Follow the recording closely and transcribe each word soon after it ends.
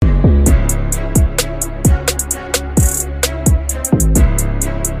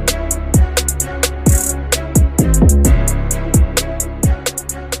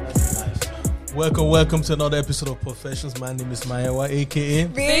Welcome to another episode of Professions. My name is Mayawa, aka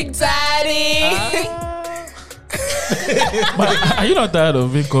Big Daddy. Are you not tired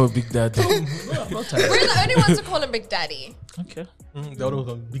of being called Big Daddy? No, I'm not tired. We're the only ones who call him Big Daddy. Okay. The other one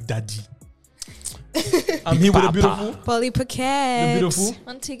called Big Daddy. I'm here with the beautiful, Polly the Paquette. beautiful,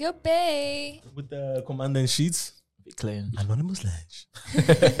 Montego Bay. with the commandant sheets. Be clean. Anonymous Lounge.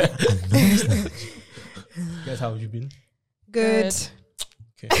 Anonymous Lounge. Guys, how have you been? Good.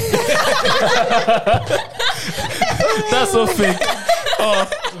 Okay. That's so fake. Oh,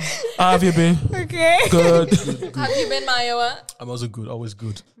 how have you been? Okay. Good. Have you been, Mayowa? I'm also good, always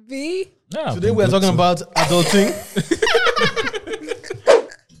good. V. Yeah, Today we're talking about adulting.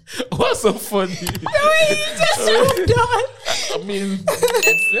 What's so funny? I mean,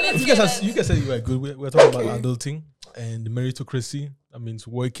 You guys said you were good. We're talking about adulting and meritocracy. That means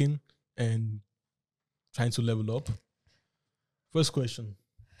working and trying to level up. First question: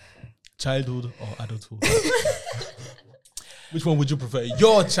 childhood or adulthood? Which one would you prefer?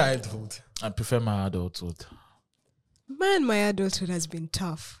 Your childhood. I prefer my adulthood. Man, my adulthood has been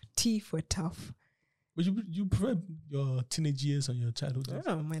tough. T for tough. But you prefer your teenage years and your childhood years?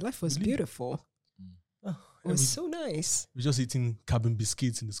 Oh, my life was Really? beautiful. Ah, It was so nice. we're just eating cabin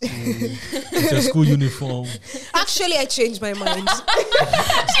biscuits in the school with your school uniform. Actually, I changed my mind.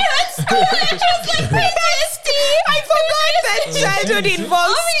 I forgot that childhood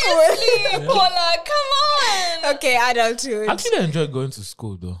involves Obviously, Paula, come on. Okay, adulthood. Actually, I enjoy going to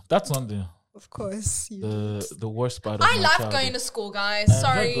school though. That's one thing. Of course. The worst part of I my loved childhood. going to school, guys. I enjoyed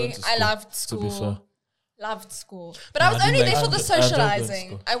Sorry, going to I school, loved to be fair. school. Loved school. But No, I was I only didn't there like- for the I enjoyed going to socializing.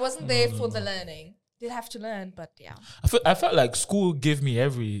 school. I wasn't there for the learning. Did have to learn, but yeah. I felt like school gave me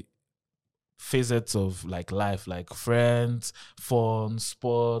every facet of like life, like friends, fun,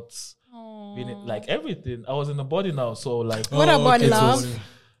 sports, being like everything. I was in the body now, so like What about okay, love? so-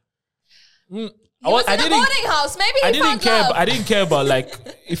 He was in a boarding house. Maybe he I didn't found care. love. I didn't care about like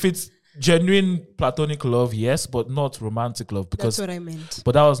if it's genuine platonic love, yes, but not romantic love because. That's what I meant.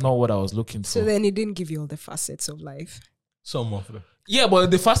 But that was not what I was looking for. So then it didn't give you all the facets of life. Some of them. Yeah, but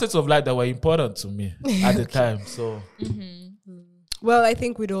the facets of life that were important to me at the time. So Well, I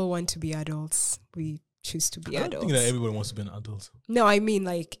think we'd all want to be adults. We choose to be I don't adults. think that everybody wants to be an adult. No, I mean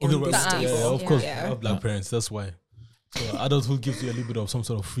like Okay, in right. this The Yeah, table. of course. Yeah. I have black parents. That's why. So adulthood gives you a little bit of some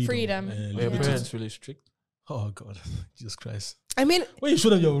sort of freedom. And a were little your bit of- parents really strict? Oh God, Jesus Christ! I mean, When you show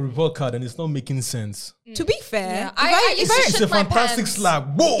them your report card and it's not making sense, to be fair, Yeah. if I used to it's shit a my fantastic pants. slap.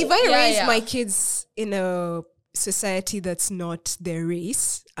 Whoa! if I Yeah, raise yeah. my kids in a society that's not their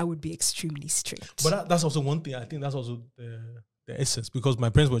race, I would be extremely strict. But that's also one thing. I think that's also the essence, because my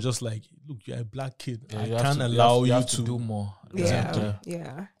parents were just like, "Look, you're a black kid. Yeah, I you have can't to- allow you you have to." do more. yeah,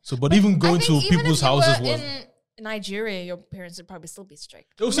 yeah. So, but even going I to think even people's if you houses were was. in Nigeria, your parents would probably still be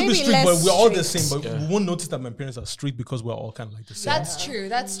strict. They will still be Maybe strict, but less we're all the strict. same. But Yeah. we won't notice that my parents are strict because we're all kind of like the same. That's true.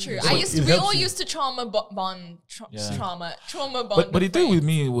 That's true. But it We helps all you. used to trauma bond. Yeah. Trauma bond. But the thing with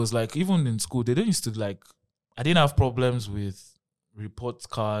me was like, even in school, they didn't used to like. I didn't have problems with report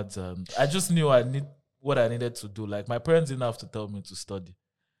cards, and I just knew I need what I needed to do. Like my parents didn't have to tell me to study.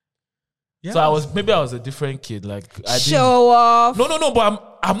 Yeah. So I was a different kid. Like I didn't. Show off. No.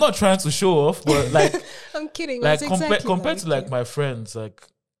 But I'm not trying to show off. But like I'm kidding. like That's exactly compared how to like my friends, like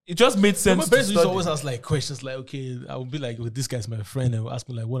it just made So sense. my to parents used to study. always ask like questions like, okay, I would be like, well, this guy's my friend, and ask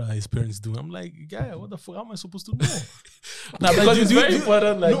me like, what are his parents doing? I'm like, guy, what the fuck? How am I supposed to know? Nah, because it's very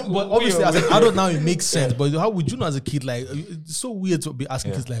important. Like, no, but who obviously, you're as an with. adult now, it makes sense. But how would you know as a kid? Like, it's so weird to be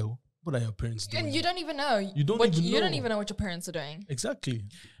asking Yeah. kids like, what are your parents doing? And you don't even know. You don't what, even You don't know. even know what your parents are doing. Exactly.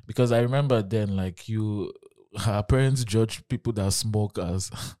 Because I remember then, like our parents judge people that smoke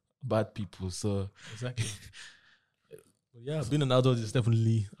as bad people. So Exactly. But yeah, being an adult is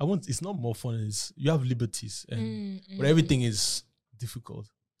definitely. It's not more fun. It's you have liberties, and but everything is difficult.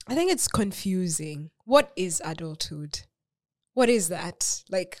 I think it's confusing. What is adulthood? What is that?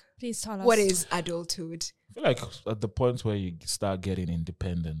 Like, Please tell us. what is adulthood? I feel like at the point where you start getting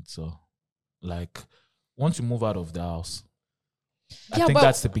independent, so like once you move out of the house, I Yeah, think but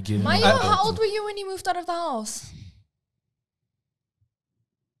that's the beginning. Maya, of how adulthood. old were you when you moved out of the house?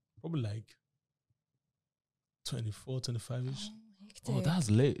 Probably like 24, 25ish. Oh, that's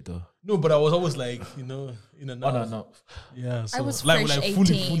late though. No, but I was always like, in and out. No. Yeah, so was like fresh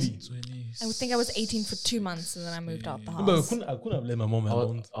fully. 18. I would think I was 18 for 2 months and then I moved out the No, but house. I couldn't have let my mom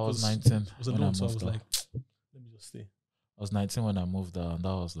alone. I was 'cause 19 I was when I alone, so I moved was out. like, let me just stay. I was 19 when I moved out, and that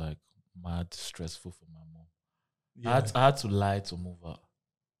was like mad stressful for my mom. Yeah, I had to lie to move out.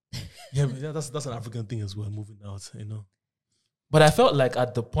 yeah, but that's an African thing as well, moving out, But I felt like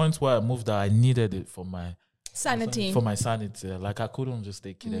at the point where I moved out, I needed it for my Sanity. for my sanity. Like I couldn't just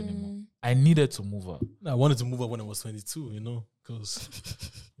take it anymore. I needed to move out. I wanted to move out when I was 22, because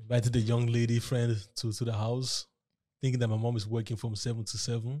invited a young lady friend to the house, thinking that my mom is working from 7 to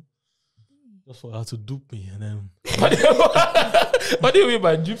 7, just for her to dupe me. And then What do you mean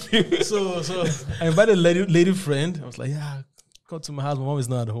by dupe? so I invited a lady friend. I was like, yeah, come to my house. My mom is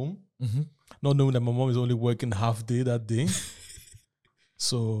not at home. Not knowing that my mom is only working half day that day.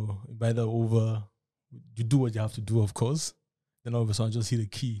 So invite her over. You do what you have to do, of course. Then all of a sudden, I just hear the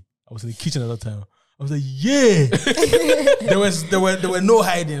key. I was in the kitchen at that time. I was like, yeah. there were no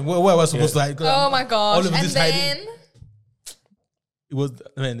hiding. Where was I supposed to hide? Oh my gosh. All of And this then hiding.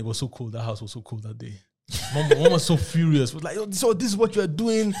 It was so cold. That house was so cold that day. Mom was so furious. Was like, oh, this is what you're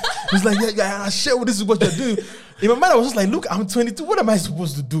doing. It was like, yeah, Cheryl, this is what you're doing. In my mind, I was just like, look, I'm 22. What am I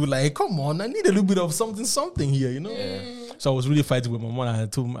supposed to do? Like, come on, I need a little bit of something here, Yeah. So I was really fighting with my mom.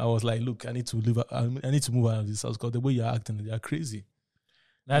 And I was like, look, I need to move out of this house because the way you're acting, you're crazy.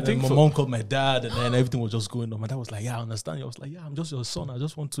 And I think my mom called my dad, and then everything was just going on. My dad was like, yeah, I understand. I was like, yeah, I'm just your son. I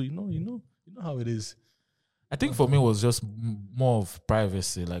just want to, you know how it is. I think for me it was just more of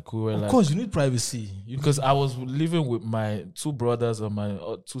privacy. Like we were Of course, you need privacy. Because I was living with my 2 brothers and my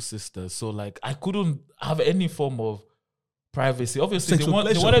 2 sisters, so like I couldn't have any form of privacy. Obviously, they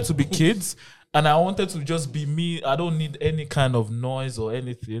wanted to be kids, and I wanted to just be me. I don't need any kind of noise or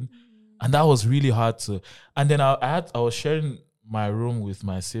anything, and that was really hard to. And then I was sharing my room with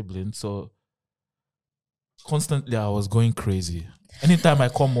my siblings, so constantly I was going crazy. Anytime I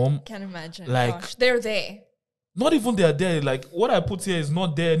come home, can't imagine. Like, Gosh, they're there. not even they are there. Like what I put here is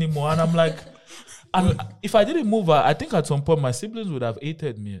not there anymore, and I'm like, and if I didn't move out, I think at some point my siblings would have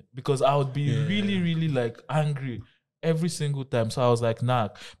hated me because I would be really, really like angry every single time. So I was like, nah,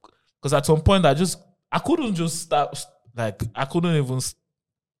 because at some point I couldn't just stop. Like I couldn't even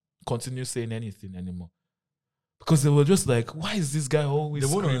continue saying anything anymore because they were just like, why is this guy always? They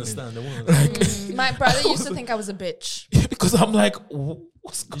won't screaming? understand. They won't understand. My brother used to think I was a bitch. Because I'm like,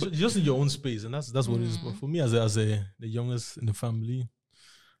 what's You going? just need your own space, and that's what it is. But for me, as the youngest in the family,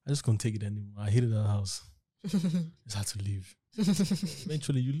 I just couldn't take it anymore. I hated that house. Just had to leave.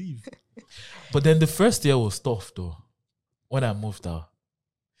 Eventually, you leave. But then the first year was tough though. When I moved out,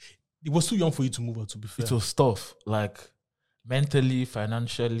 It was too young for you to move out. To be fair, it was tough. Like mentally,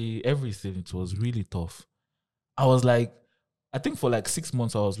 financially, everything. It was really tough. I was like, I think for like 6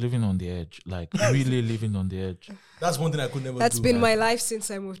 months I was living on the edge, like really living on the edge. that's one thing I could never. That's do. been Like, my life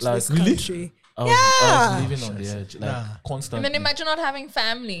since I moved to Like, this really? country. I was living on the edge, like Nah. constantly. And then imagine not having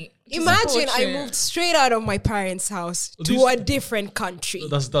family. to Imagine support I you. moved straight out of my parents' house So to these- a different country.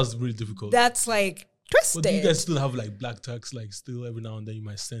 That's really difficult. That's like But do you twisted. guys still have like black tax? Like still every now and then you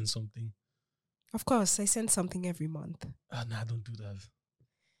might send something. Of course, I send something every month. Nah, don't do that.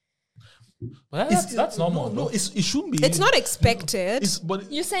 But that's normal. No, it shouldn't be. It's not expected.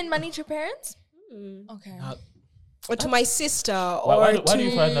 But You send money to your parents? Okay. Or to my sister Why or do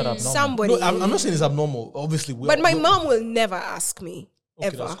you find that abnormal? somebody. no, I'm not saying it's abnormal. Obviously, but my mom will never ask me Okay,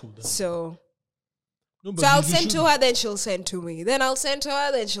 ever. that's cool then. So No, but So I'll you send to shouldn't- her, then she'll send to me. Then I'll send to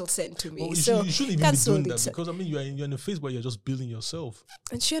her, then she'll send to me. Well, So you shouldn't even be that's doing only that t- because I mean you're in a phase where you're just building yourself.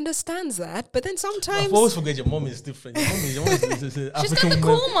 and she understands that. But then I sometimes always forget your mom is different. Your mom is She's African got the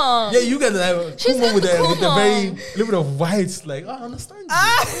woman. cool mom. Yeah, you guys have She's cool mom got the cool with a mom. very little bit of white. Like I understand. You.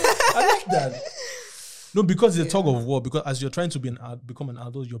 I like that. No, because it's a tug of war. Because as you're trying to become an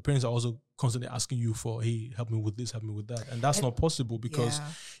adult, your parents are also constantly asking you for, hey, help me with this, help me with that, and that's not possible because Yeah.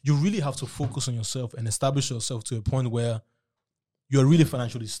 you really have to focus on yourself and establish yourself to a point where you're really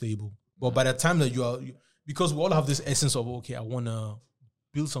financially stable. But by the time that because we all have this essence of, okay, I want to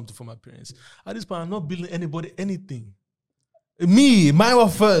build something for my parents. At this point, I'm not building anybody anything. Me, my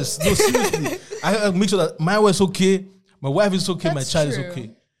wife first. No, seriously. I make sure that my wife is okay, my wife is okay, my That's child true. is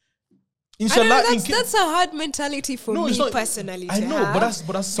okay. I don't know, Inshallah, that's a hard mentality for No, me it's not- personally. I to know, have, but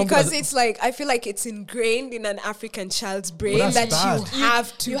that's something because that- it's like I feel like it's ingrained in an African child's brain that's that bad. you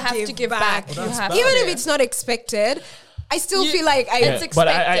have to You have to give back. You that's have bad. even to. if it's not expected. I still You- feel like It's but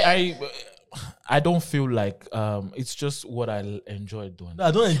I don't feel like it's just what I enjoy doing. No, I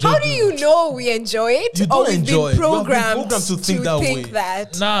don't enjoy. how do doing you it. know we enjoy it? You or don't we've enjoy it. been You have been programmed, programmed to think that way.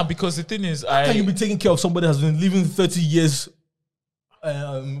 that. Nah, because the thing is, Can you be taking care of somebody that's been living 30 years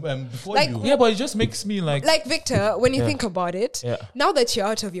before Like, you? yeah, but it just makes me like Like Victor, when you Yeah. think about it, Yeah. now that you're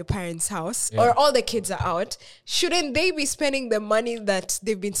out of your parents' house Yeah. or all the kids are out, shouldn't they be spending the money that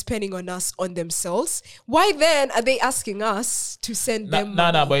they've been spending on us on themselves? Why then are they asking us to send them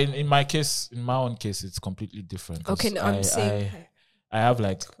money? Nah, but in my case, in my own case, it's completely different. 'cause Okay, no, I'm saying I have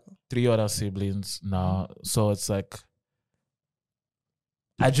like 3 other siblings now, so it's like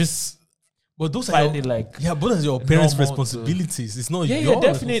I just But those are find it like but those are your parents' normal to- responsibilities. It's not Yeah, your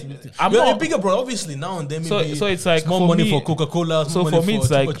definitely. responsibility. I'm You're not- a bigger brother, obviously. Now and then, maybe so it's like small for money me- for Coca-Cola. So small for money me, it's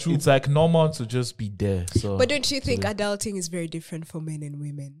Chupa like Chup. it's like normal to just be there. So, But don't you think adulting is very different for men and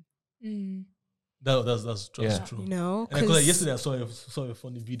women? That's Yeah. true. You know, And because yesterday I saw a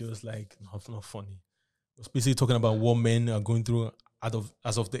funny video. It's like not funny. It was basically talking about what men are going through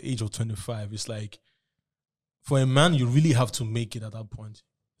as of the age of 25. It's like for a man, you really have to make it at that point.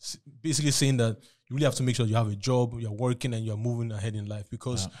 Basically saying that you really have to make sure you have a job, you're working, and you're moving ahead in life.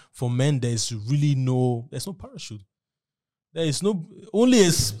 Because for men, there's no parachute. There is only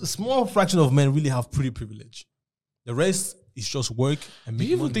a small fraction of men really have pretty privilege. The rest is just work and do make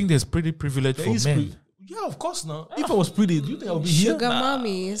you even money. think there's pretty privilege There for is men? yeah, of course now. If I was pretty, do you think I would be here? sugar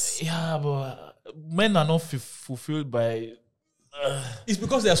mummies. Yeah, but men are not fulfilled by. It's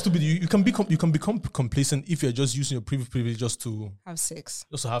because they are stupid. You can become complacent if you're just using your privilege just to Have sex.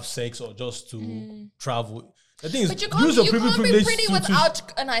 have sex or just to travel. The thing is, But you use your can't be privilege pretty to-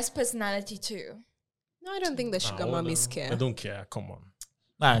 without a nice personality too. No, I don't think the sugar mummies I care. don't care. Come on,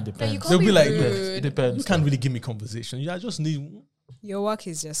 Nah, it No, depends. you can't They'll be be like, rude. It depends. you can't really give me conversation. Yeah, I just need Your work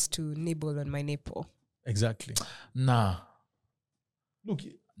is just to nibble on my nipple. exactly. Nah. Look,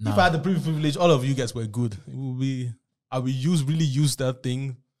 Nah. if I had the privilege, all of you guys were good. It would be. I will use that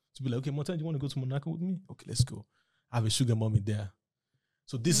thing to be like, okay, Monta, do you want to go to Monaco with me? Okay, let's go. I have a sugar mommy there.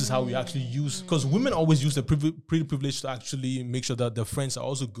 So this is how we actually use, because women always use the pretty privilege to actually make sure that their friends are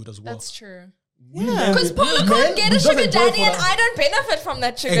also good as well. That's true. Yeah, Because Paula can't get a sugar daddy and I don't benefit from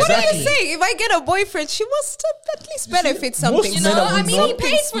that sugar Exactly. What are daddy. you saying? If I get a boyfriend, she must at least benefit something. most You men know, are I mean, he something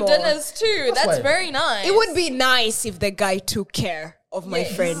pays for small. dinners too. That's why. very nice. It would be nice if the guy took care of my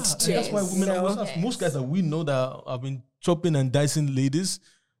Yes. friend And too. that's why women you know? always have, most guys that we know that have been chopping and dicing ladies,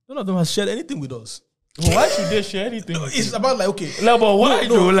 none of them has shared anything with us. Why should they share anything? It's about like, okay, Like, but why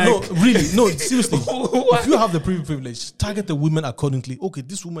no, though? Like, really, no, seriously. Why? If you have the privilege, target the women accordingly. Okay,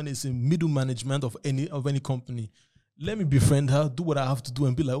 this woman is in middle management of any company. Let me befriend her, do what I have to do,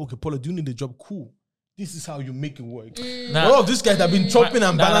 and be like, okay, Paula, do you need a job? Cool. This is how you make it work. Nah. All of these guys have been chopping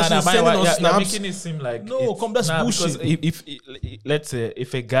and balancing, sending us You're snaps. making it seem like No, come, that's bullshit. Because if let's say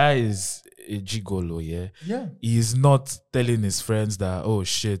if a guy is a gigolo, Yeah. he's not telling his friends that, oh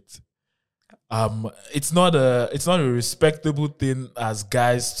shit, it's not a respectable thing as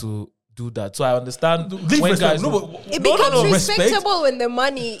guys to do that. So I understand Leave when respect. guys No, don't- but It no, becomes respect. respectable when the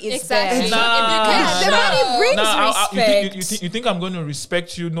money is Exactly. there. Nah. If you The can money brings Nah, respect. you think I'm going to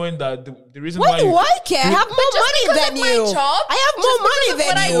respect you knowing that the reason Why why do you, I care? I have more just money because than of my you. job, I have just more because money of than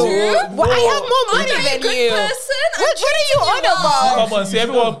what I you. do, Well, I have more I'm money a than good you. person. What are you on about? Come on, see,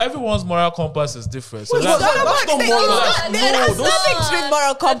 everyone's moral compass is different. So It's that's, not about not that. moral. It has No, nothing to do with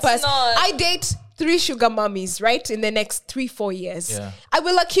moral compass. not. I date 3 sugar mummies, right? In the next 3-4 years. Yeah. I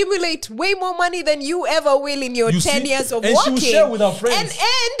will accumulate way more money than you ever will in your You 10 see? years of And she working. will share with her friends.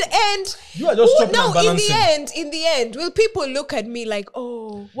 And You are just chopping no, and balancing. in the end, will people look at me like,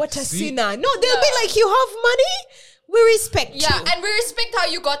 oh, what a See? sinner? No, they'll be like, you have money? We respect Yeah, you. and we respect how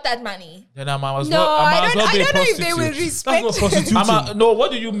you got that money. then I might as No, well, I might I as don't, well I be a don't know if they prostitute. will That's respect not prostituting. No,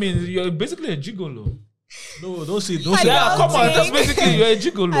 what do you mean? You're basically a gigolo. No, don't say I that. Yeah, come on. think- That's basically you're a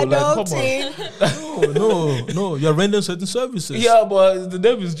gigolo. Like, come on. No. You're rendering certain services. Yeah, but the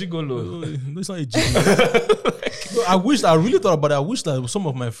name is gigolo. No, it's not a gig. No, I really thought about it. I wish that some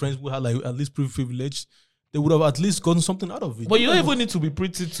of my friends would have like at least privilege. They would have at least gotten something out of it. But you don't even need to be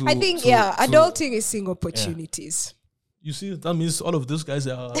pretty to. I think, to- to- adulting is seeing opportunities. You see, that means all of those guys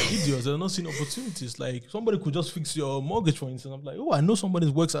are idiots. They're not seeing opportunities. Like somebody could just fix your mortgage, for instance. I'm like, oh, I know somebody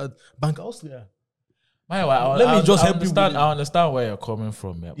who works at Bank Austria. Let me just help you with understand. it. I understand where you're coming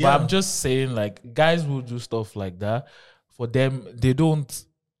from, yeah. Yeah. But I'm just saying, like, guys who do stuff like that, for them,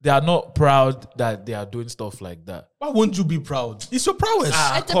 they are not proud that they are doing stuff like that. Why won't you be proud? It's your prowess.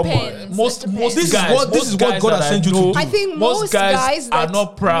 It depends. Most It depends. This is guys, what- this most is what guys God that has sent you to know- do. I think most guys are that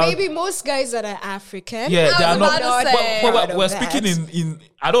not proud. Maybe most guys that are African. Yeah, they I are was not. about to say. But proud of we're that. speaking in.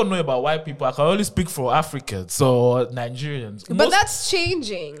 I don't know about white people. I can only speak for Africans or Nigerians. But Most- that's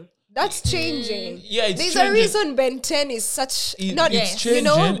changing. That's changing. Yeah, it's There's changing. a reason Ben 10 is such not it's you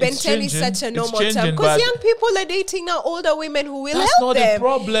know changing, Ben it's 10 is changing, such a it's normal term changing, because but- young people are dating now older women who will That's help not the them.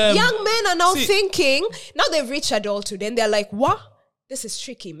 problem. Young men are now See- thinking now they've reached adulthood and they're like, "What? This is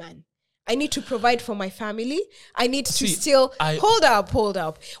tricky, man. I need to provide for my family. I need to See, still I- hold up.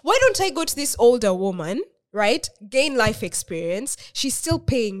 Why don't I go to this older woman?" Right, gain life experience. She's still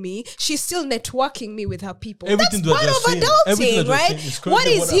paying me. She's still networking me with her people. Everything That's that part you're of saying, everything adulting, that you're right? saying is currently What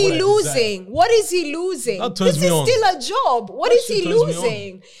is what I he desire. losing? What is he losing? That turns This me is on. still a job. What That is he shit turns me on.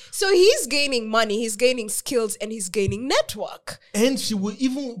 losing? So he's gaining money, he's gaining skills, and he's gaining network. And she will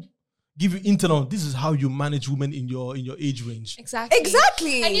even give you internal. This is how you manage women in your age range.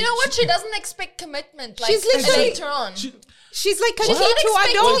 Exactly. And you know what? She doesn't expect commitment. Like, She's literally- later on. She's like, She's not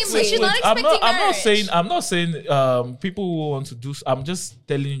expecting adulting. She's not expecting I'm not saying people who want to do. I'm just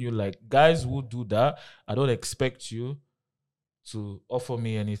telling you, like, guys who do that, I don't expect you to offer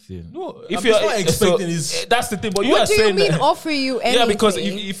me anything. No, if you're not expecting is that's the thing. But you What are do you saying mean that, offer you anything? yeah, because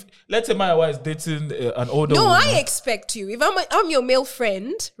if let's say my wife is dating an older No, woman, I expect you. If I'm your male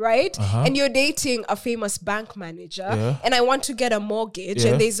friend, right? And you're dating a famous bank manager, and I want to get a mortgage,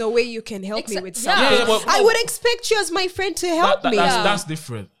 and there's a way you can help me with something, but I would expect you as my friend to help me. That's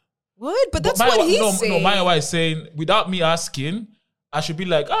different. What? But that's what he's saying. No, my wife is saying without me asking, I should be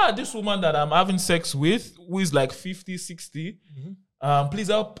like, this woman that I'm having sex with, who is like 50, 60. Please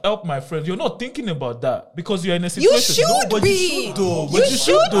help my friends. You're not thinking about that because you're in a situation. You should be. You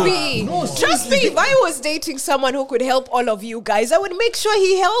should be. No, Trust me, if I was dating someone who could help all of you guys, I would make sure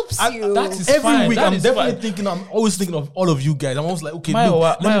he helps you. That is every fine. week, That I'm is definitely fine. thinking. I'm always thinking of all of you guys. I'm always like, okay,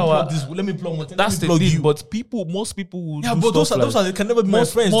 Let me plug one. That's the thing. you. But most people will Yeah, do but stuff those are they can never be my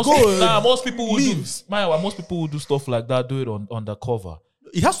friends. most people will do. leave. Most people will do stuff like that. Do it on the cover.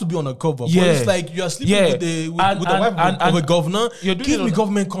 It has to be on a cover. Yeah. But it's like you are sleeping with the wife of a governor. You're doing Give it me on-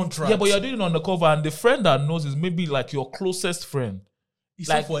 government contract. Yeah, but you're doing it on the cover, and the friend that knows is maybe like your closest friend. It's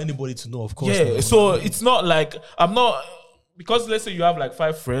like- not for anybody to know, of course. Yeah, no. so it's not like I'm not because let's say you have like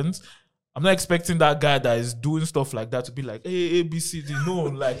 5 friends. I'm not expecting that guy that is doing stuff like that to be like, hey, A, B, C, D. No,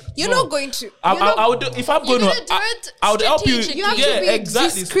 like You're no. not going to. I would if I'm going You're to. gonna do it I would help you. strategically. You have yeah, to be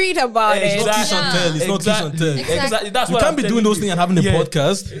exactly. discreet about it. It's not kiss and tell. It's not kiss and tell. Exactly. That's You what can't I'm be telling doing those you. things and having a Yeah.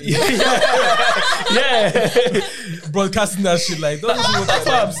 podcast, Yeah, broadcasting that shit. Like, that's what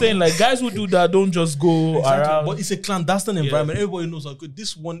I'm saying. Like guys who do that don't just go around. But it's a clandestine environment. Everybody knows how good.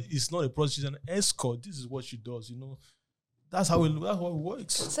 This one is not a prostitute, she's an escort. This is what she does. You know, that's how it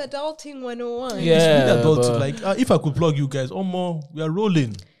works. It's adulting 101. Yeah. It's really adult. but- Like, if I could plug you guys, more, we are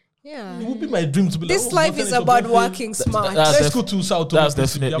rolling. Yeah. It would be my dream to be like, This life is about working smart. That's Let's go to South. That's Tokyo,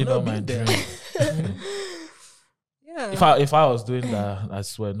 definitely I've never not my been dream. there. Yeah. If I was doing that, I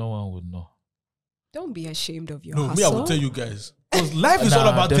swear no one would know. Don't be ashamed of your No, hustle. me, I will tell you guys. Because life is all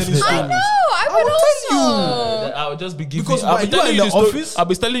Nah, about telling definitely. stories. I No, I would also. I would just be giving. Because I'll why be you are telling in you the story- office? I'll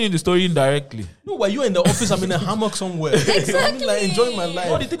be telling you the story indirectly. No, while you're in the office, I'm in a hammock somewhere. I'm like enjoying my No,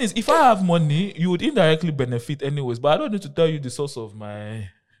 life. the thing is, if I have money, you would indirectly benefit anyways. But I don't need to tell you the source of my.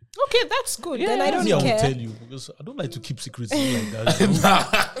 Okay, that's good. Then I don't I will care. tell you because I don't like to keep secrets like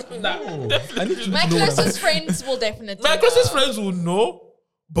that. No. I need to My know. closest friends will definitely. My know. closest friends will know,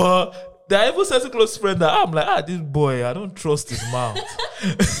 but there are even certain close friends that I'm like, this boy, I don't trust his mouth.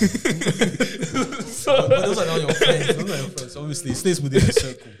 But those are not your friends. Those are not your friends. Obviously, it stays within a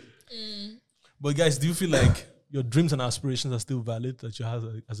circle. But guys, do you feel like your dreams and aspirations are still valid that you had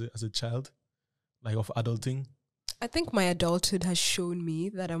as a child, like of adulting? I think my adulthood has shown me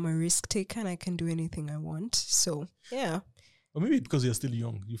that I'm a risk taker and I can do anything I want. So, yeah. Or maybe because you're still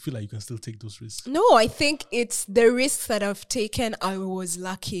young, you feel like you can still take those risks. No, I think it's the risks that I've taken. I was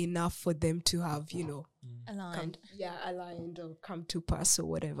lucky enough for them to have, Aligned. aligned or come to pass or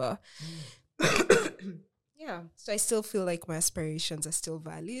whatever. Yeah. So I still feel like my aspirations are still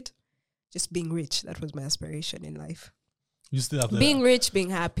valid. Just being rich, that was my aspiration in life. You still have that. Being rich, being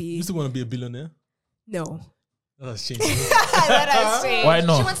happy. You still want to be a billionaire? No. That has changed. That has changed. Why She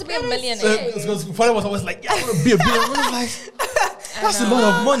not? wants to be a millionaire. Because father was always like, yeah, I want to be a billionaire. I was like, that's a lot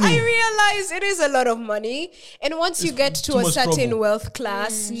of money. I realize it is a lot of money. And once you get to too a much certain trouble. wealth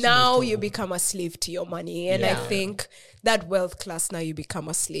class, now you become a slave to your money. And I Yeah. think that wealth class, now you become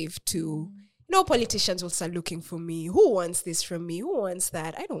a slave to. No politicians will start looking for me. Who wants this from me? Who wants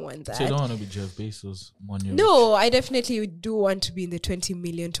that? I don't want that. So you don't want to be Jeff Bezos, money. No, I definitely do want to be in the 20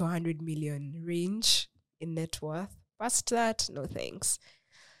 million to 100 million range in net worth. Past that, no thanks.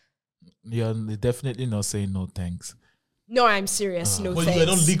 You're definitely not saying no thanks. No, I'm serious. No But thanks. you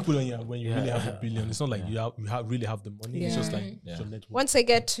don't liquid when you Yeah. really have a billion. It's not like you really have the money. It's just Yeah. like it's your net worth. Once I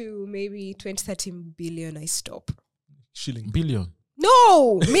get to maybe 20, 30 billion, I stop. Shilling. Billion.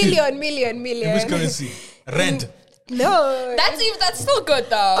 No, million. In which currency? Rent. No, That's still good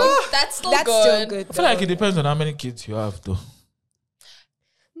though. That's still that's good. still good. I feel like it depends on how many kids you have, though.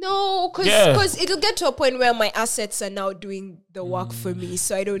 No, because Yeah. it'll get to a point where my assets are now doing the work for me,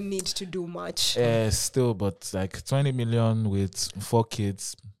 so I don't need to do much. Still, but like 20 million with 4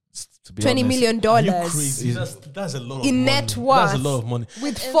 kids. To be $20 honest, million You crazy. That's a lot of in money. net worth. That's a lot of money.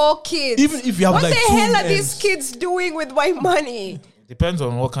 with 4 kids. Even if you have what like the 2 hell are ends. these kids doing with my money? Depends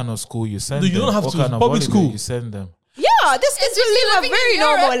on what kind of school you send No, you them. don't have what to. kind of Public holiday school. you send them. Yeah, these kids will live a living in very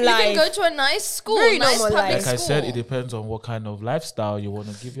Europe, normal you life. can go to a nice school, Very nice normal public life. Like I said, it school. depends on what kind of lifestyle you want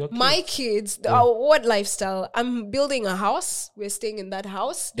to give your kids. My kids, what lifestyle? I'm building a house. We're staying in that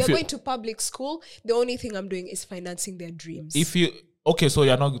house. They're you- going to public school. The only thing I'm doing is financing their dreams. If you okay, so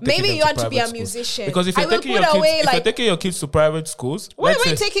you're not taking Maybe them you want to be private a schools. musician. Because if I you're will taking put your kids, away, if like- you're taking your kids to private schools, Why let's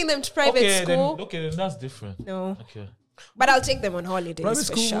am I say- taking them to private okay, school? then that's different. No, Okay. but I'll take them on holidays Private for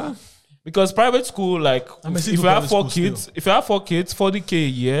school. sure. Because private school, like I'm a if single you have private 4 school kids, still. if you have 4 kids, 40K a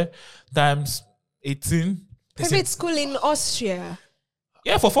year times 18. Private school in Austria.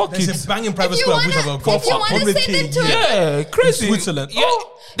 Yeah, for 4 There's kids. a banging private If you school I wish wanna- I would go if you for wanna send 100K them to a a- year. Yeah, crazy. Switzerland. Yeah,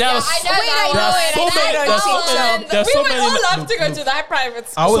 there's I so know many. that There's one. so I many. know There's so that many. one. There's We so would many. all love to go to that private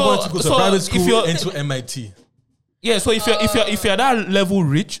school. I always So- wanted to go to so private if school you're- and to MIT. Yeah, so if you're that level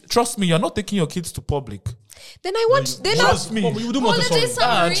rich, trust me, you're not taking your kids to public. Then I want. Then I'll Trust me. We do Well, Montessori. there's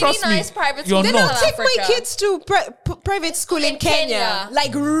some really trust me, nice private you're schools in not. South take my Africa. kids to private school in In Kenya. Kenya.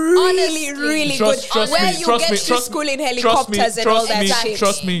 Like really, Honestly. really Trust, good. trust Where me, you trust get me, to trust- school in trust me, helicopters and all that trust me, shit.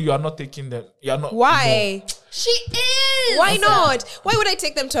 Trust me, you are not taking them. You are not. Why? She is. Why not? Why would I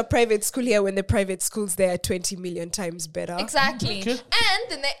take them to a private school here when the private schools there are 20 million times better? Exactly. Okay. And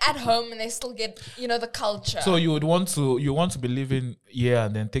then they're at home and they still get, the culture. So you want to be living here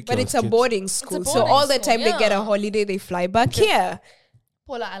and then take. But your it's a kids. boarding school. So boarding all the school, time they get a yeah. holiday, they fly back here.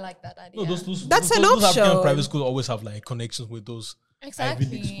 Paula, I like that idea. No, those That's an those African option. private schools always have like connections with those Ivy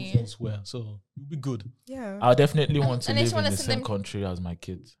League schools Exactly. elsewhere, so you'll be good. Yeah. I definitely want to and I just live in wanna the send same them- country as my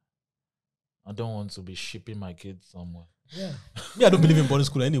kids. I don't want to be shipping my kids somewhere. Me, I don't believe in boarding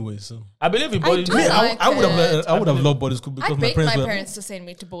school anyway. So I believe in boarding do me, school. like I would have it. I would have loved boarding school because I my begged parents my were parents to send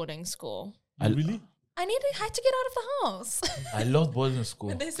me to boarding school. really. I had to get out of the house. I love boarding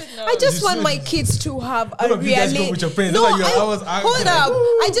school. They said no. I just You want see- my kids to have a None of you guys go realistic. with your parents. No, That's why I was hold like, up.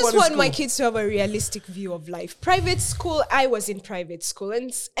 "Ooh, I just boarding want my school." kids to have a realistic view of life. Private school. I was in private school,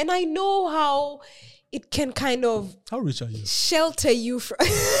 and I know how it can kind of How rich are you? shelter you from.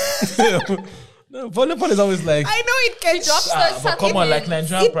 No, volleyball is always like, I know it can. drops those But come on, like supplements.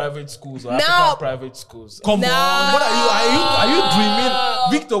 Nigerian private schools or Now- African private schools. come No. on, what are you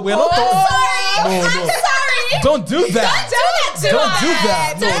dreaming, Victor? We're not I'm talking. sorry. No, I'm no. sorry. Don't do that. Don't do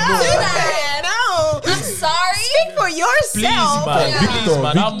that. No, Don't no. do that. No. I'm sorry. Speak for yourself. Please, man. Yeah. Please,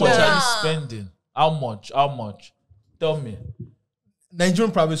 man. How Victor. much are Yeah. you spending? How much? How much? Tell me.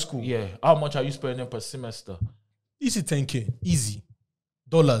 Nigerian private school. Yeah. How much are you spending per semester? Easy 10K. Easy.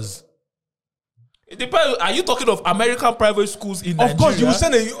 Dollars. It depends. Are you talking of American private schools in Nigeria? Of course, you will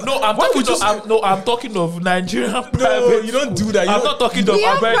send a. No, I'm Why talking would you of. say- I'm talking of Nigerian No, private. you don't do that. You I'm don't- not talking of We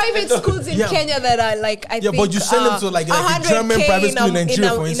have American. private schools in Yeah. Kenya that are like I think. but you send them to like a 100K German private school in Nigeria,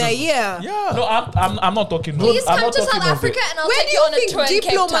 for in a instance. year. Yeah. No, I'm not talking. Please I'm come not to talking South of Africa it. and I'll Where take do you on you a tour think in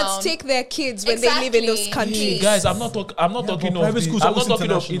Cape diplomats Town. take their kids when they live in those Exactly. countries? Guys, I'm not talking but of private the, schools I'm are not always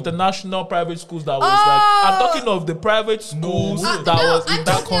talking of international private schools that was like. I'm talking of the private schools that was in I'm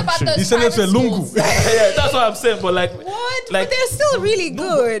that talking about country. those You send them to private Lungu. schools. Yeah, that's what I'm saying. But like, What? Like- But they're still really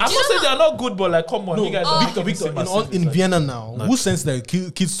good. I'm not saying they're not good, but like, come on, No, you guys. are Victor, making it seem as if in it's Vienna now, who sends their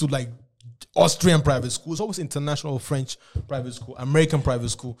kids to like Austrian private school? It's always international or French private school, American private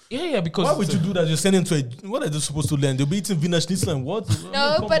school. yeah, because Why would you do that? You send them to what are they supposed to learn? They'll be eating Wiener Schnitzel and what?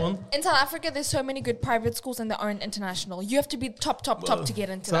 No, come but on. in South Africa, there's so many good private schools and they aren't international. You have to be top to get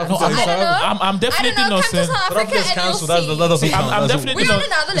into South that. Africa- I don't know. I'm definitely I don't know. not Come to saying. South South Africa Africa's and cancelled. you'll That's see. that doesn't I'm count. That's definitely We're on not-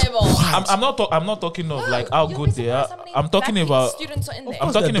 another level. I'm not talking of like how You'll good be they are. surprised how many I'm talking black about. students are in there. I'm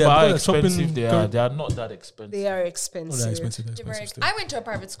course talking they're about how there. Shopping expensive they are. They are not that expensive. They are Oh, expensive. they're expensive. They're They're very- expensive. I went to a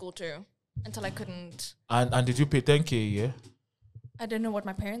private school too until I couldn't. And did you pay 10K a year? I don't know what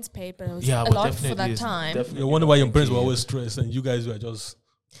my parents paid, but it was Yeah, a but lot definitely for that it's time. definitely You wonder why your 10K parents a were year. always stressed and you guys were just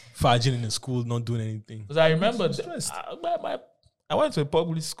fudging in the school, not doing anything. Because I remember Stressed. I went to a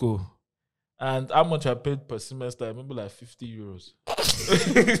public school, and how much I paid per semester? I remember like 50 euros.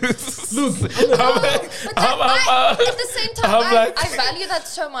 Look, At the same time, I'm like- I value that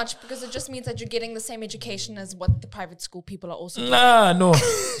so much because it just means that you're getting the same education as what the private school people are also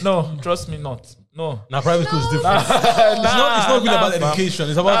getting. no, trust me, not. No. Now private school is different. Nah, It's not really about fam. education.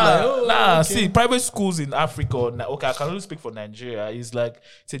 It's about like okay. See, private schools in Africa, okay, I can only speak for Nigeria. It's like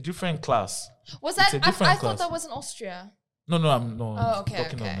it's a different class. Was that? It's a I different thought class. that was in Austria. I'm Oh, okay,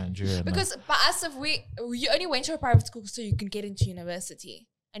 talking okay. of Nigeria. now. Because but us, if you only went to a private school so you can get into university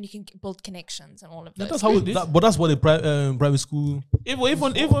and you can build connections and all of those. That's how. But that's what a private school.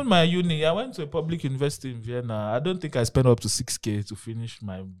 even my uni, I went to a public university in Vienna. I don't think I spent up to 6K to finish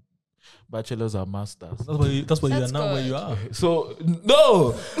my bachelor's and master's. That's why you are That's now where good. you are. So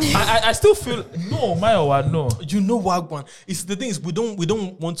no, I still feel no, Mayowa, no. You know what, one? It's the thing is we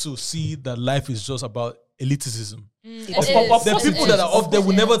don't want to see that life is just about elitism. The people that are up there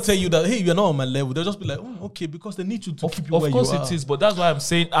will never tell you that, hey, you're not on my level. They'll just be like, okay, because they need you to keep you where you are. Of course it is, but that's why I'm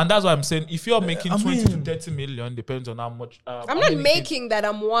saying, if you're making 20 to 30 million, depends on how much. I'm not making that.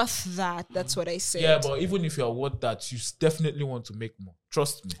 I'm worth that. That's what I said. Yeah, but even if you're worth that, you definitely want to make more.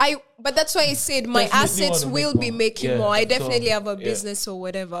 Trust me. But that's why I said my Definitely assets will be making more. I definitely have a business or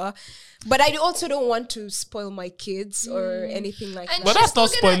whatever. But I also don't want to spoil my kids or anything like that. But that's not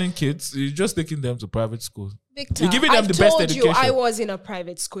spoiling kids. You're just taking them to private school. Victor, You're giving them the best education. I was in a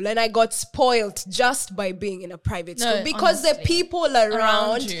private school and I got spoiled just by being in a private school because the people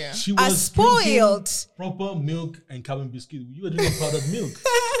around She are was spoiled. Proper milk and carbon biscuit. You were drinking powdered milk.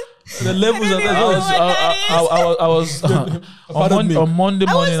 The levels I was on Monday morning.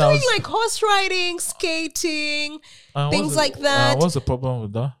 I was doing like horse riding, skating, things like that. What's the problem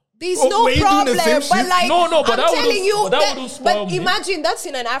with that? There's no problem, but like but I'm telling you, but imagine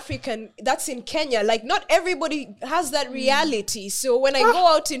that's in Kenya. Like not everybody has that reality. So when I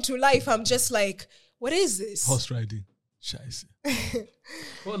go out into life, I'm just like, what is this? Horse riding, scheiße.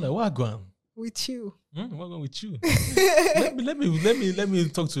 What going with you? What going with you? let me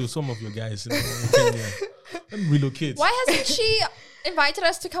talk to some of your guys in Kenya. Let me relocate. Why hasn't she invited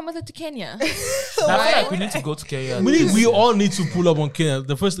us to come with her to Kenya? I feel like we need to go to Kenya. We all need to pull up on Kenya.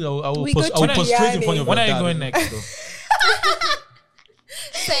 The first thing I will prostrate in front of. When are you going next though?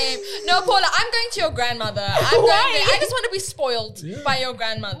 Same. No, Paula, I'm going to your grandmother. I just want to be spoiled by your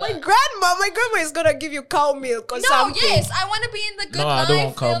grandmother. My grandma is gonna give you cow milk or something. Yes, I want to be in the good life,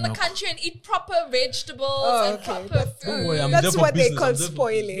 live in the country and eat proper vegetables and proper food. Don't worry, that's what they call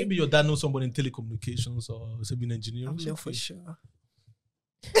spoiling. Maybe your dad knows somebody in telecommunications or civil engineering. No, for sure.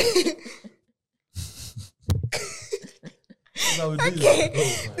 Okay,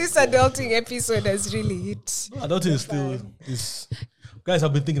 this adulting episode has really hit. Adulting is guys,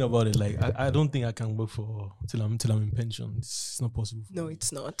 I've been thinking about it. Like, I don't think I can work till I'm in pension. It's not possible. No,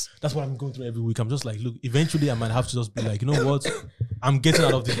 it's not. That's what I'm going through every week. I'm just like, look, eventually I might have to just be like, you know what? I'm getting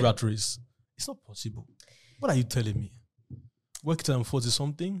out of this rat race. It's not possible. What are you telling me? Work till I'm 40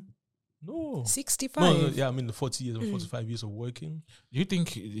 something? No. 65. No, yeah, I mean the 40 years or 45 years of working. Do you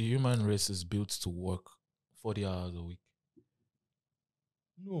think the human race is built to work 40 hours a week?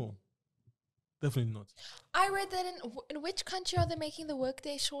 No. Definitely not. I read that in which country are they making the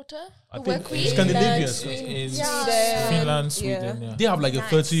workday shorter? The think work week? Scandinavia. Finland, Sweden. Yeah. They have like a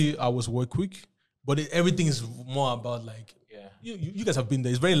 30 hours work week, but everything is more about like, you guys have been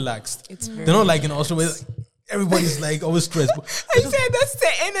there. It's very laxed. They're not like in Australia where everybody's like always stressed. I said that's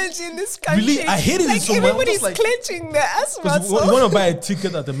the energy in this country. Really, I hate it like so much. Everybody's like, clenching their ass muscles. You want to buy a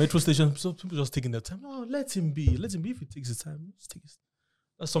ticket at the metro station, so people just taking their time. No, let him be. If he takes his time, just take his.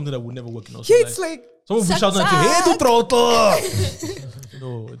 That's something that would never work in Australia. It's like someone will be shouting at you, "Hey, tu trotto!"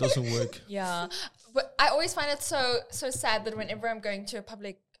 No, it doesn't work. Yeah, but I always find it so sad that whenever I'm going to a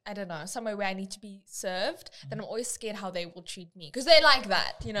public, I don't know, somewhere where I need to be served, then I'm always scared how they will treat me because they're like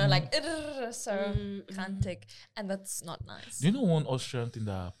that, you know, like so frantic, and that's not nice. Do you know one Austrian thing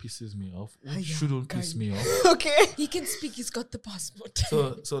that pisses me off? Which shouldn't piss me off. Okay, he can speak. He's got the passport.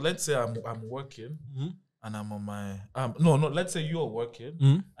 So let's say I'm working. And I'm on my let's say you're working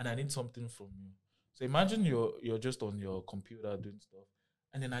and I need something from you. So imagine you're just on your computer doing stuff,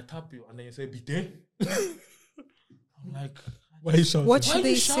 and then I tap you and then you say "Bide." I'm like, why are you shouting? What should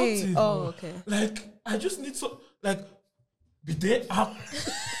they say? Oh, okay. Like I just need "Bide."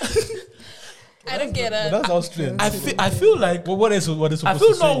 I don't get it. That's Austrian. I feel like what is supposed I feel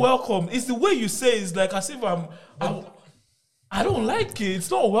to say? not welcome. It's the way you say it's like as if I don't like it. It's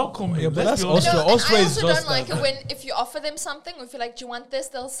not welcome. Yeah, but that's Austria. Austria. Austria I is also just don't like it if you offer them something, or if you're like, do you want this?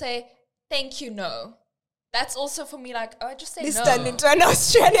 They'll say, thank you, no. That's also for me like, oh, just say this no. turned into an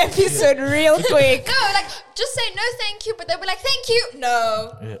Austrian episode real quick. No, like, just say no, thank you. But they'll be like, thank you,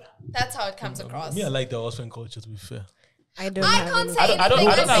 no. Yeah. That's how it comes across. I like the Austrian culture, to be fair. I can't say anything. I don't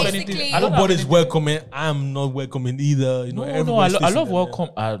have anything. Nobody's welcoming. I'm not welcoming either. You know, I love welcome.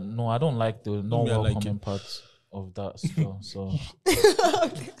 I don't like the non welcoming parts of that stuff. So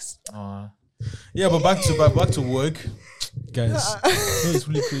yeah, but back to work, guys. It's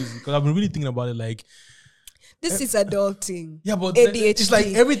really crazy because I've been really thinking about it. Like, this is adulting. Yeah, but ADHD. It's like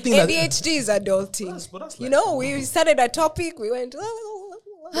everything. ADHD is adulting. But that's you know, we started a topic. We went.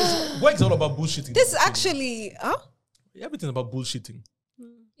 Work is all about bullshitting. This actually, everything about bullshitting.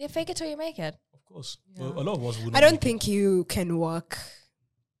 Yeah, fake it till you make it. Of course, well, a lot of us wouldn't. I don't think you can work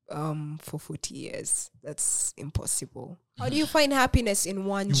for 40 years. That's impossible. How do you find happiness in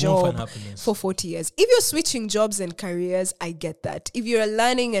one job for 40 years? If you're switching jobs and careers, I get that. If you're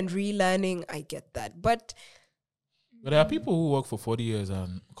learning and relearning, I get that. But But there are people who work for 40 years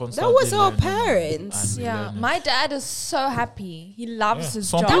and constantly. That was our learning parents. and Yeah, relearning. my dad is so happy. He loves his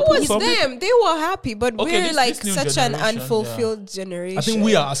Some job. That people- was some them. They were happy, but Okay, we're this like new such an generation, unfulfilled generation. I think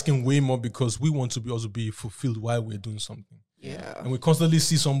we are asking way more because we want to be also be fulfilled while we're doing something. Yeah. And we constantly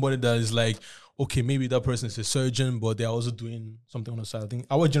see somebody that is like, okay, maybe that person is a surgeon, but they're also doing something on the side. I think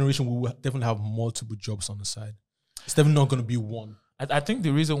our generation will definitely have multiple jobs on the side. It's definitely not going to be one. I think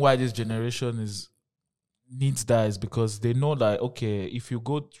the reason why this generation needs that is because they know that, okay, if you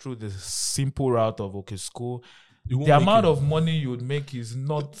go through the simple route of, okay, school, You won't the make amount it. of money you would make is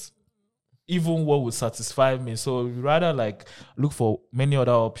not even what would satisfy me. So you rather like look for many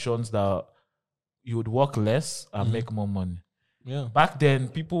other options that you would work less and make more money. Yeah. Back then,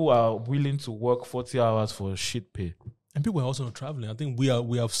 people are willing to work 40 hours for shit pay. And people are also not traveling. I think we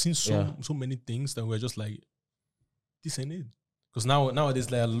have seen so many things that we're just like, this ain't it. Because nowadays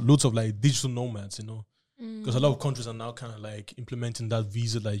there are loads of like digital nomads, you know. Because a lot of countries are now kind of like implementing that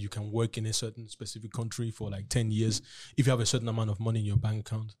visa that you can work in a certain specific country for like 10 years if you have a certain amount of money in your bank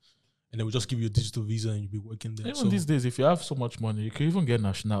account. And they will just give you a digital visa and you'll be working there. Even these days, if you have so much money, you can even get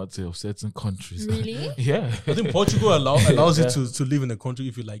nationality of certain countries. Really? Yeah. I think Portugal allows you to live in the country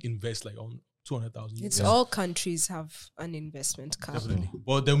if you like invest like on 200,000. It's all countries have an investment cap. Definitely.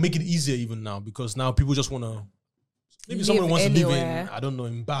 But they'll make it easier even now because now people just want to. Maybe Live someone wants to live anywhere. in, I don't know,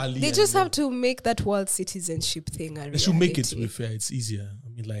 in Bali. They and, just you know, have to make that world citizenship thing a They should make it, to be reality. fair. It's easier. I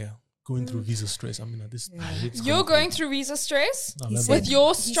mean, like going through visa stress. I mean, at this. I hate You're going through visa stress No, He let me- with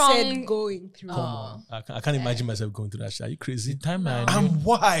your He strong. said going through. Come on. I can't imagine myself going through that shit. Are you crazy? The time that I knew, I'm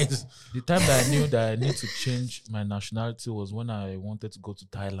wise. the time that I knew that I need to change my nationality was when I wanted to go to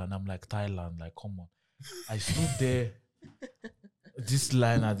Thailand. I'm like, Thailand, like, come on. I stood there, this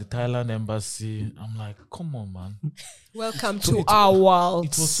line at the Thailand embassy. I'm like, come on, man. Welcome to our world. It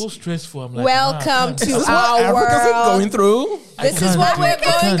was so stressful. I'm like, Welcome to That's our what Africa's world. going through. This is what we're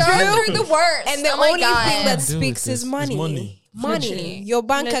going Going through. through the worst. And the Oh my only God. thing that Can't deal with speaks this. is money. money. Literally. Your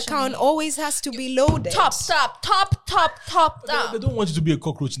bank Literally. account always has to be loaded. top. They don't want you to be a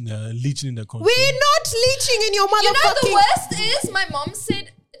cockroach in there, leeching in the country. We're not leeching in your You know motherfucking. the worst is my mom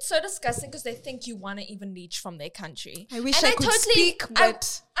said it's so disgusting because they think you want to even leech from their country. I wish I could speak,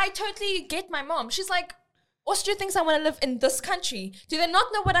 but I totally get my mom. She's like, Austria thinks I want to live in this country. Do they not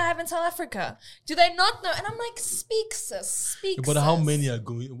know what I have in South Africa? Do they not know? And I'm like, speak, sis, speak. Yeah, but how sis. many are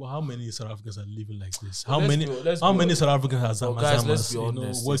going? Well, how many South Africans are living like this? How let's many? be- let's How be- many South Africans has Oh, guys, let's Amazamas, be you know,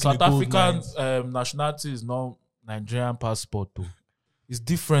 honest. working South in gold African mines? nationality is not Nigerian passport, though. It's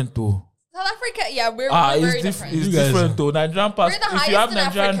different, though. South Africa, yeah, we're It's, very different. it's You guys different are- though. Nigerian We're the passport. If highest you have in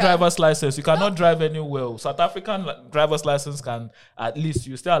Nigerian Africa. driver's license, you cannot drive anywhere. South African driver's license can at least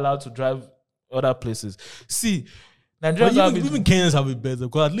you're still allowed to drive other places. See, But Nigerians have even Kenyans have it better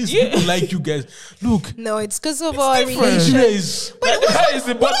because at least Yeah. people like you guys. Look, no, it's because of our different. relation. Nigeria is. Nigeria is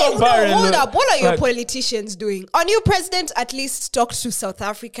the bottom barrel. Hold up. What are your Like, politicians doing? Our new president at least talked to South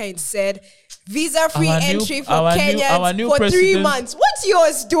Africa and said visa-free Our new- entry for our new Kenyans for 3 president- months. What's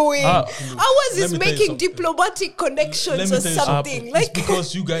yours doing? Ah, Ours let is me tell you making something. diplomatic Let connections me or tell you something. something. It's Like,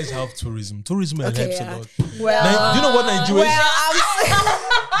 because you guys have tourism. Tourism helps yeah. a lot. well, Do you know what Nigeria is? well,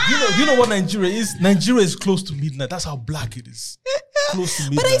 I'm Do you know what Nigeria is? Nigeria is close to midnight. That's how black it is. Close to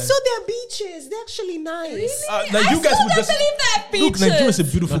midnight. but I saw their beaches. They're actually nice. Like you guys would just that look. Nigeria is a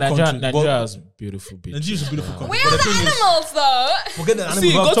beautiful Nigeria country. Nigeria has beautiful beaches. Nigeria is a beautiful country. Where But are the thing is, animals though? forget the animals. See,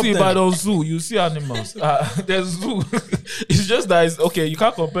 we have go top to 10. Ibadan Zoo, you see animals. There's zoo. It's just that it's okay. You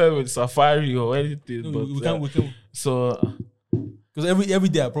can't compare with safari or anything. No, but we can't. So, Because every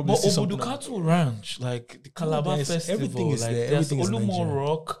day I probably but see something. Obudukatu Ranch, like the Calabar there's- Festival, everything is like there. there's Everything is Olumo Nigeria.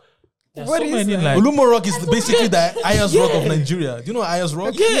 Rock. There's What so is many that? like. Olumo Rock is basically the Ayers Rock of Nigeria. Do you know Ayers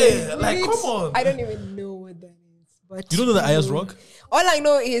Rock? Yeah, like Wait, come on. I don't even know what that is. But You don't know the Ayers Rock? all I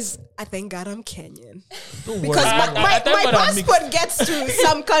know is I thank God I'm Kenyan. Don't Because worry. my thank God I'm mixed. passport gets to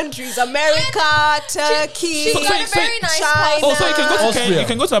some countries, America, Turkey, She's got a so- very nice China. passport. Oh, so you can go to Austria. you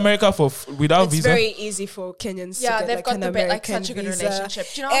can go to America for without It's visa. very easy for Kenyans Yeah, to get they've like got an the like American such a good visa. relationship.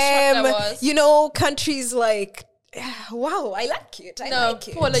 Do you know how strong that was? You know, countries like wow, I like it. I No, like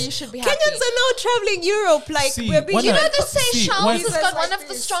it. Paula, you should be happy. Kenyans are now traveling Europe. Like See, we're being when You I- know the See, Seychelles when- has got Like one of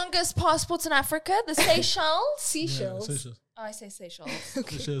the this. strongest passports in Africa. The Seychelles. Seychelles. Seychelles. Oh, I say Seychelles.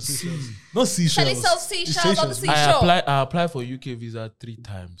 Seychelles. Not Shelly Seychelles. sells It's Seychelles on the Seychelles. seashore. I applied for UK visa 3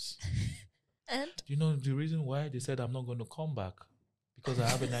 times. And You know the reason why they said I'm not going to come back because I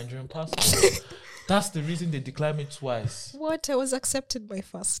have a Nigerian passport. That's the reason they declined me twice. What? I was accepted my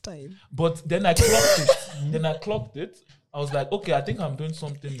first time. But then I clocked it. I was like, okay, I think I'm doing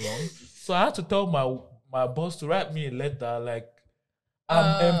something wrong. So I had to tell my boss to write me a letter like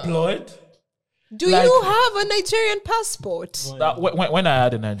I'm employed. Do you have a Nigerian passport? When I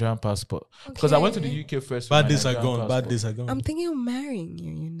had a Nigerian passport, because I went to the UK first. Bad days are gone. Bad days are gone. I'm thinking of marrying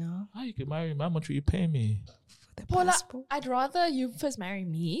you. You know. How you can marry me? How much will you pay me? For the Paula, passport. I'd rather you first marry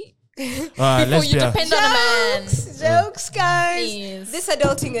me Alright, before let's you be depend on a man. Jokes, guys. Please. This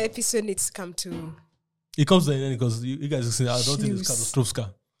adulting episode needs to come to. It comes to an end because you guys are saying I don't think it's catastrophic.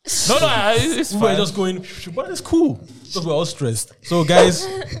 No, it's We were fine. just going, but it's cool because we're all stressed. So, guys,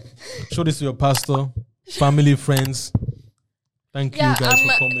 show this to your pastor, family, friends. Thank you guys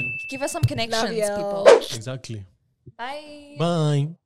for coming. Give us some connections, Love you. people. Exactly. Bye. Bye.